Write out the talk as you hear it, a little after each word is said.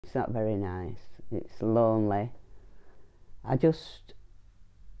It's not very nice. It's lonely. I just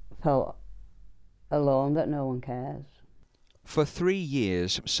felt alone, that no one cares. For 3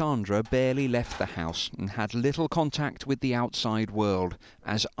 years, Sandra barely left the house and had little contact with the outside world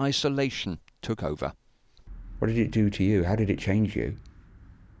as isolation took over. What did it do to you? How did it change you?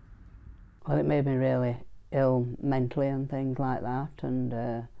 Well, it made me really ill mentally and things like that, and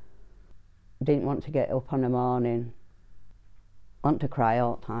didn't want to get up in the morning, want to cry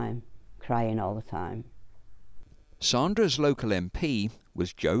all the time, crying all the time. Sandra's local MP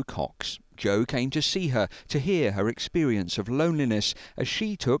was Jo Cox. Jo came to see her to hear her experience of loneliness as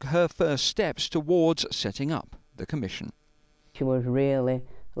she took her first steps towards setting up the commission. She was really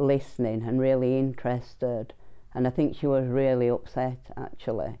listening and really interested, and I think she was really upset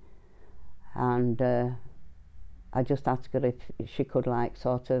actually, and I just asked her if she could like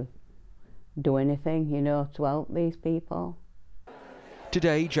sort of do anything, you know, to help these people.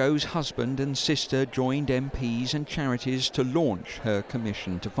 Today, Jo's husband and sister joined MPs and charities to launch her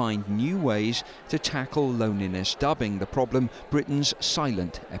commission to find new ways to tackle loneliness, dubbing the problem Britain's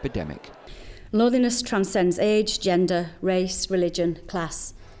silent epidemic. Loneliness transcends age, gender, race, religion,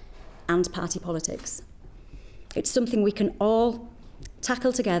 class and party politics. It's something we can all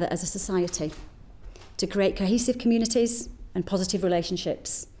tackle together as a society to create cohesive communities and positive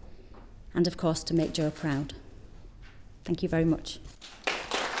relationships, and of course to make Jo proud. Thank you very much.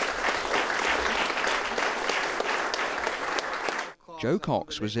 Jo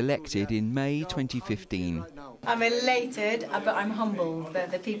Cox was elected in May 2015. I'm elated, but I'm humbled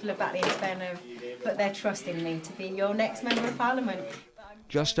that the people of Batley and Spen have put their trust in me to be your next Member of Parliament.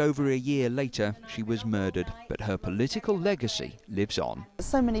 Just over a year later, she was murdered, but her political legacy lives on.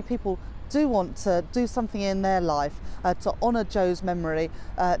 So many people do want to do something in their life to honour Jo's memory,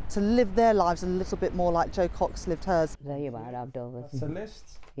 to live their lives a little bit more like Jo Cox lived hers. There you are, Abdul. That's a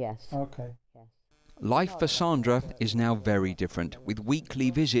list? Yes. Okay. Yes. Life for Sandra is now very different, with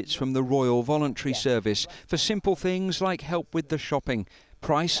weekly visits from the Royal Voluntary Service for simple things like help with the shopping.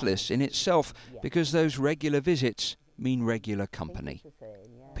 Priceless in itself, because those regular visits mean regular company.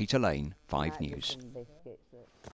 Peter Lane, 5 News.